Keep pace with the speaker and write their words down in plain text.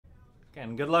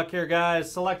Again, good luck here,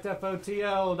 guys. Select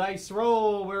FOTL, dice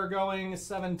roll. We're going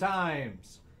 7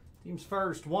 times. Teams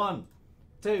first. 1,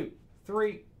 2,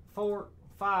 3, 4,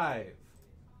 5,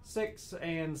 6,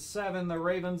 and 7. The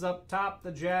Ravens up top,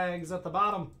 the Jags at the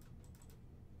bottom.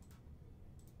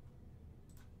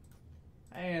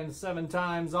 And 7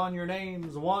 times on your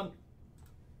names. 1,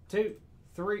 2,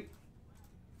 3,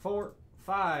 4,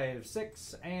 5,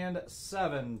 6, and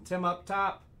 7. Tim up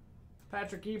top,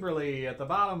 Patrick Eberly at the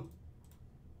bottom.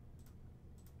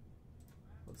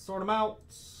 Let's sort them out.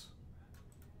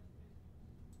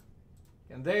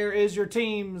 And there is your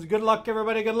teams. Good luck,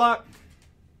 everybody. Good luck.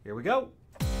 Here we go.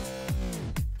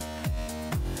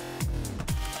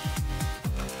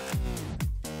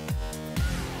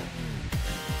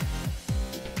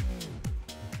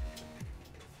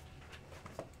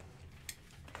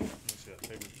 Let's see that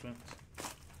paper spins.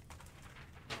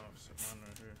 Oh, I'm sitting on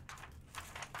right here.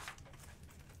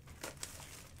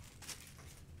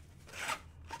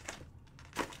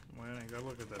 Well, I ain't gotta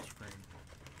look at that screen.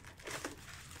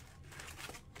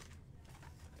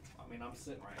 I mean, I'm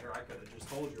sitting right here. I could have just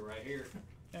told you right here.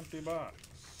 Empty box.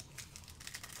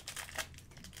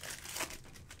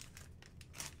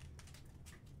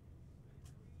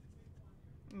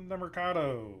 The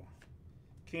Mercado.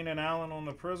 Keenan Allen on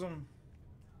the Prism.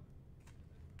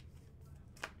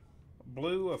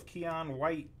 Blue of Keon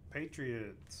White,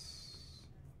 Patriots.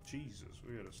 Jesus,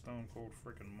 we had a stone cold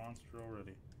freaking monster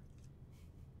already.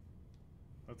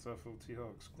 That's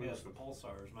FOTL exclusive. Yeah, it's the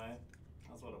Pulsars, man.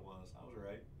 That's what it was. I was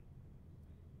right.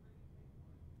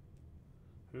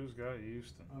 Who's got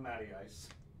Houston? Matty Ice.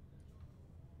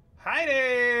 Hi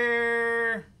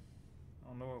there! I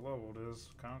don't know what level it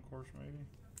is. Concourse, maybe?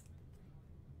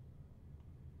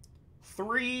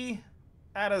 3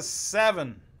 out of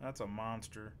 7. That's a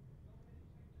monster.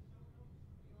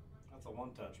 That's a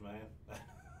one-touch, man.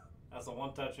 That's a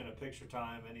one-touch in a picture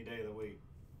time any day of the week.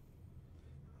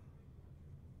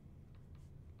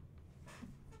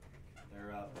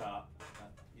 They're up top.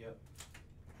 Yep.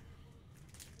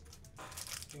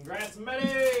 Congrats,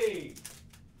 Matty!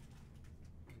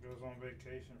 Goes on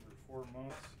vacation for 4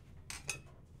 months.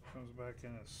 Comes back in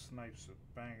and snipes a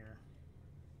banger.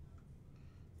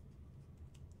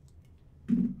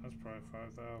 That's probably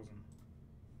 5,000.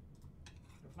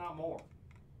 If not more.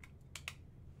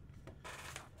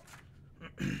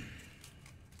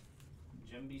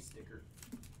 Jim B sticker.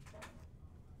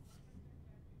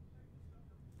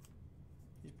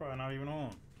 He's probably not even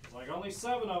on. It's like only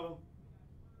 7 of them.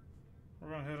 We're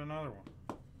gonna hit another one.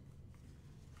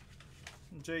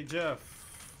 J. Jeff,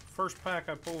 first pack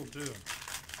I pulled too.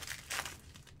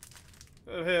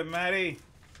 Good hit, Matty.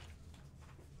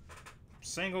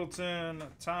 Singleton,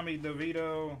 Tommy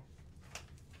DeVito,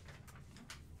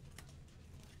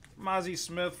 Mozzie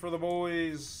Smith for the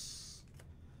boys.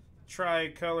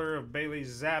 Tricolor of Bailey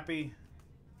Zappi.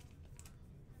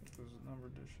 What was it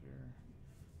numbered this year?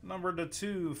 Numbered to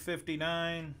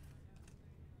 259.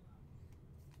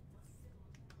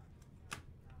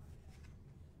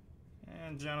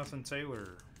 And Jonathan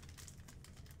Taylor.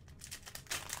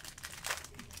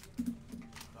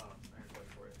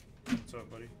 What's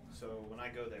up, buddy? So when I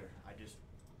go there,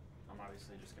 I'm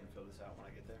obviously just going to fill this out when I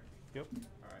get there. Yep.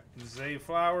 All right. Zay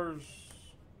Flowers.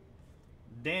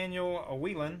 Daniel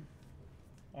Whelan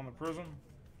on the Prism.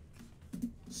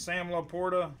 Sam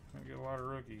Laporta. I get a lot of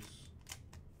rookies.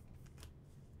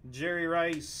 Jerry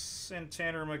Rice and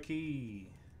Tanner McKee.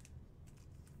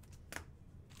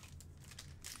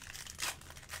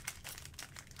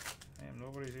 Damn,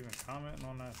 nobody's even commenting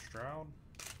on that Stroud.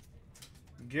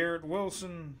 Garrett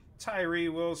Wilson, Tyree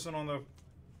Wilson on the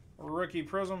rookie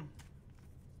Prism.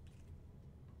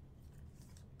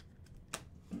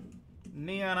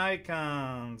 Neon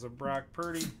Icons of Brock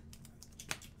Purdy.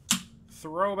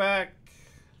 Throwback,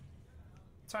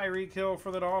 Tyreek Hill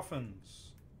for the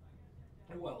Dolphins.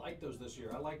 Oh, I like those this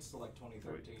year. I liked Select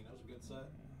 2013. That was a good set. I was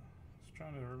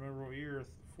trying to remember what year.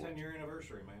 10-year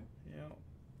anniversary, man. Yeah.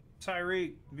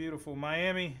 Tyreek, beautiful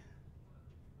Miami.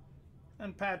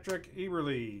 And Patrick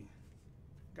Eberly.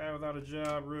 Guy without a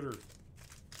job, Ritter.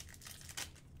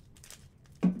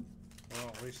 Well,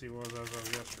 at least he was as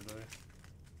of yesterday.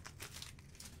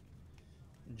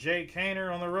 Jake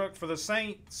Hayner on the rook for the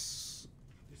Saints.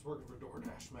 He's working for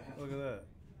DoorDash, man. Look at that.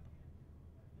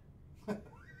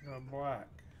 Got black.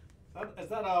 Is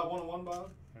that a 1-on-1,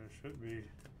 Bob? It should be.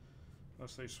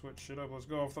 Unless they switch shit up. Let's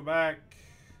go off the back.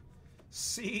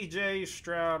 CJ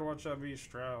Stroud. Watch out, be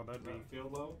Stroud. That'd be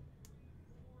field low.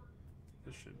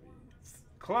 This should be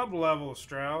club level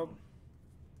Stroud.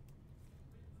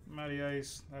 Matty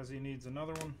Ice as he needs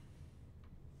another one.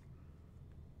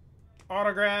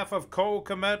 Autograph of Cole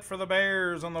Kmet for the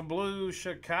Bears on the blue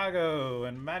Chicago.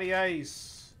 And Matty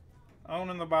Ice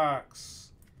owning the box.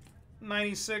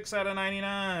 96 out of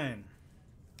 99.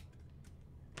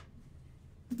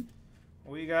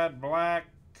 We got black.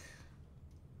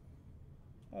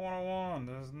 101.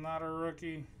 This is not a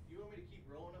rookie. You want me to keep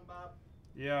rolling them, Bob?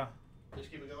 Yeah.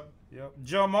 Just keep it going? Yep.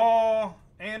 Jamal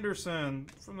Anderson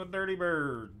from the Dirty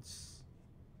Birds.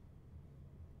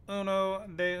 Uno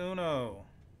de uno.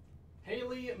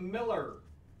 Haley Miller.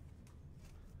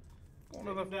 One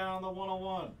of the Down the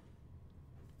 101.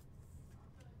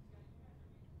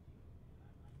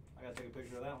 I gotta take a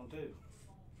picture of that one too.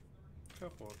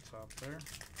 couple up top there.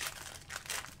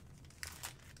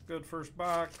 Good first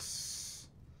box.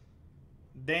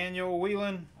 Daniel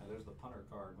Whelan. Oh, there's the punter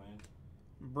card, man.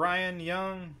 Brian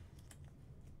Young.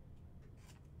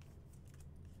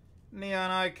 Neon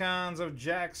Icons of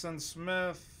Jackson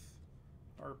Smith.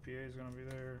 RPA is going to be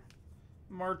there.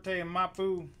 Marte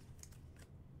Mapu.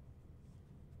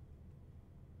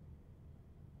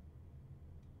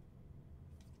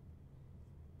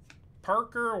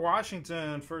 Parker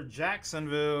Washington for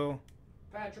Jacksonville.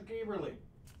 Patrick Eberle. There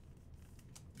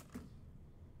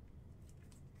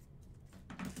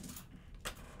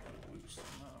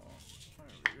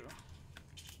we go.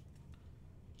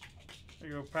 There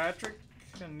you go, Patrick.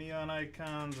 And Neon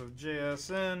Icons of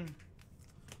JSN.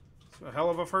 It's a hell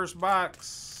of a first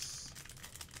box.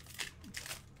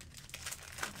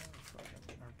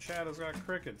 Our chat has got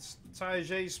crickets.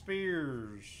 Tyjae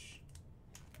Spears.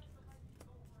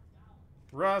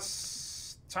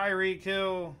 Russ. Tyreek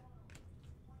Hill.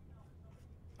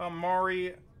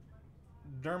 Amari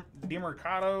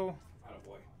DeMercado.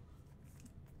 Attaboy.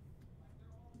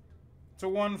 To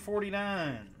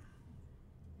 149.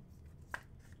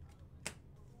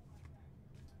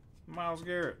 Myles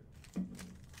Garrett.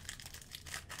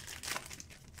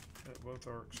 Got both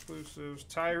our exclusives.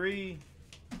 Tyree.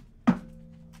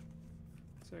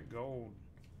 What's that gold?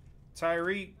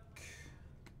 Tyreek.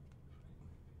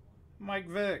 Mike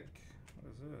Vick.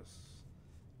 What is this?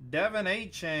 Devin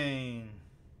A-Chain.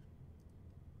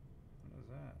 What is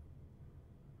that?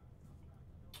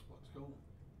 Looks cool.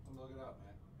 I'm looking it up,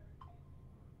 man.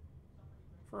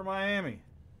 For Miami.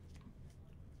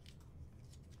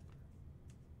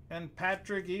 And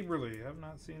Patrick Eberle. Have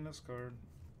not seen this card.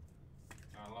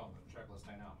 I don't know. The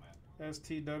checklist ain't out, man.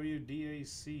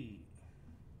 STWDAC.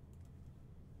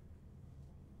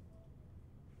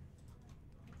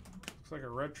 Looks like a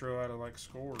retro out of like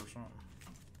Score or something.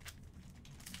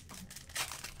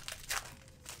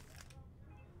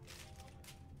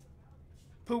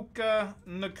 Puka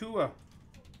Nakua.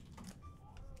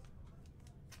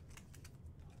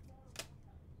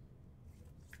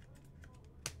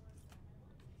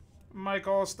 Mike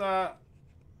Allstott.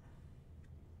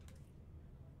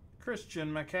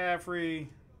 Christian McCaffrey.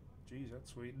 Jeez,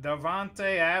 that's sweet.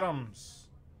 Davante Adams.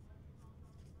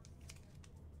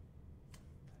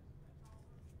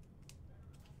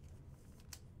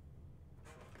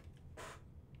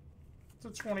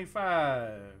 It's a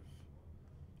 25.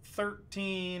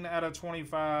 13 out of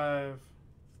 25.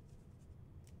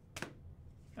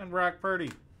 And Brock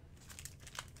Purdy.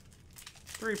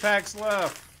 3 packs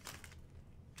left.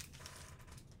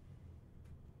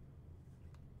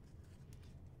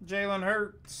 Jalen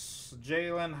Hurts,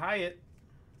 Jalen Hyatt,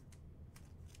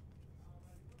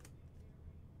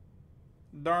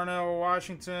 Darnell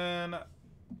Washington,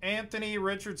 Anthony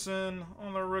Richardson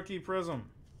on the rookie prism.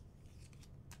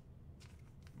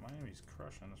 Miami's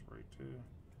crushing this break too.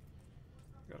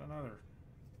 Got another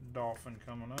Dolphin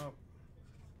coming up.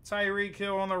 Tyreek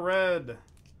Hill on the red.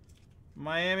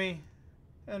 Miami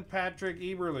and Patrick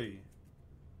Eberle.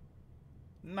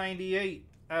 98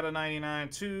 out of 99.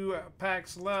 2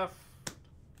 packs left.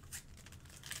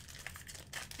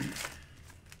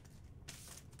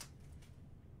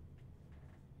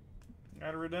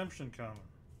 Got a redemption coming.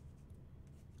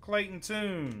 Clayton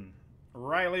Tune,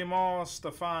 Riley Moss,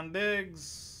 Stephon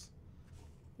Diggs,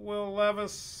 Will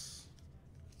Levis.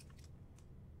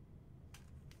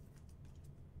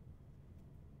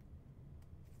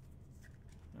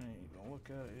 I ain't gonna look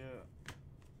at it yet.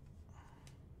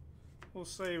 We'll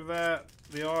save that.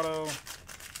 The auto.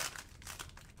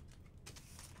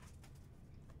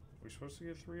 We supposed to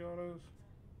get 3 autos?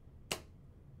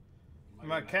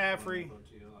 McCaffrey.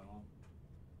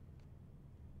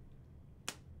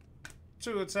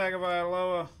 2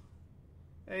 Tagovailoa.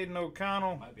 Aiden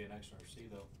O'Connell. Might be an XRC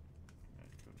though.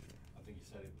 I think he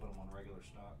said he put them on regular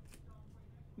stock.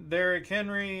 Derrick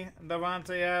Henry,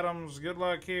 Davante Adams. Good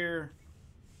luck here.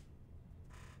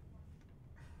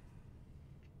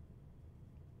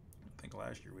 I think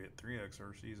last year we had 3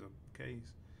 XRCs a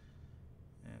case.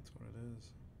 That's what it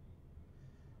is.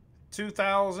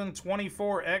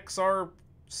 2024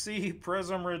 XRC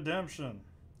Prism Redemption.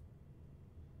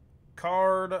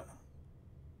 Card That's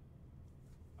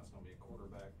going to be a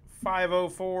quarterback.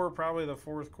 504, probably the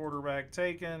fourth quarterback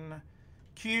taken.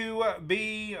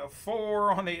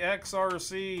 QB4 on the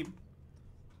XRC. Is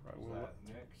that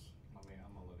Nix? I'm going to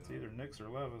look It's either Nix or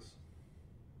Levis.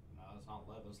 No, it's not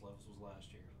Levis. Levis was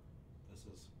last year. This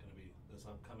is going to be this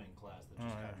upcoming class that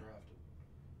just got drafted.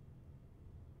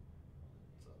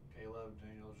 So Caleb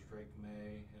Daniels, Drake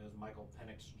May. It is Michael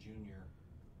Penix Jr.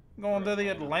 Going to the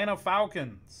Atlanta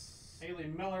Falcons. Haley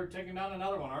Miller taking down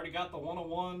another one. Already got the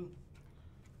 101.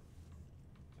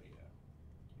 So yeah,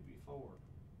 QB4.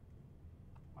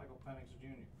 Michael Penix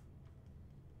Jr.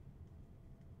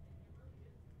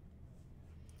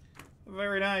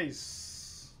 Very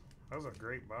nice. That was a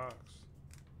great box.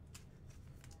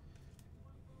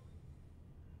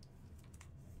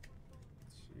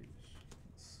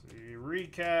 Let's see.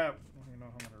 Recap. You know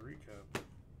how I'm going to recap.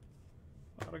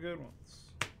 A lot of good ones.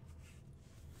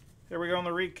 Here we go on the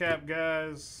recap,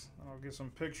 guys. I'll get some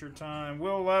picture time.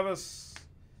 Will Levis,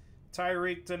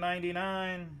 Tyreek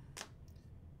 /99.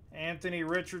 Anthony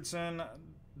Richardson,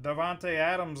 Davante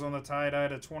Adams on the tie-dye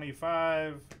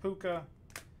 /25. Puka,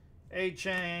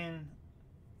 A-Chain,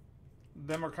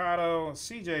 DeMarcado,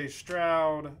 CJ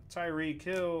Stroud, Tyreek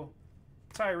Hill,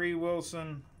 Tyree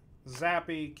Wilson,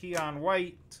 Zappy, Keon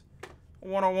White,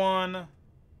 101,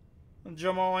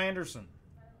 Jamal Anderson.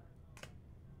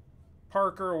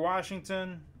 Parker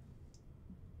Washington.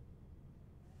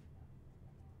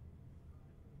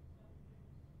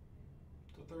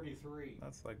 To 33.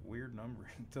 That's like weird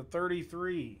numbering. To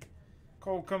 33.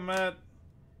 Cole Kmet.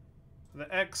 The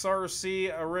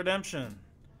XRC Redemption.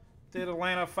 The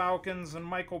Atlanta Falcons and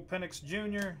Michael Penix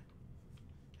Jr.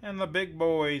 And the big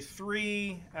boy,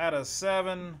 3 out of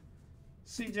 7.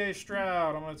 CJ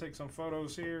Stroud. I'm going to take some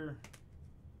photos here.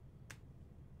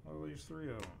 Oh, these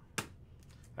 3 of them.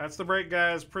 That's the break,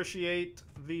 guys. Appreciate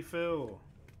the fill.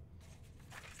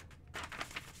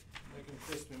 Make him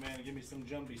crispy, man, and give me some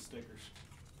Jumbie stickers.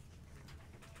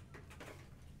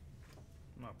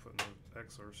 I'm not putting the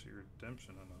XRC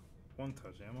Redemption in a one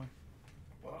touch, am I?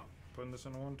 What? Putting this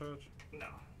in a one touch?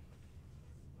 No.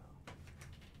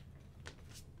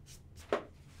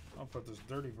 I'll put this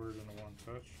dirty bird in a one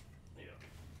touch. Yeah.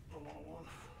 I'm on one.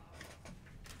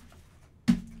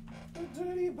 The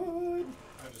dirty bird.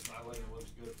 I think it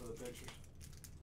looks good for the pictures.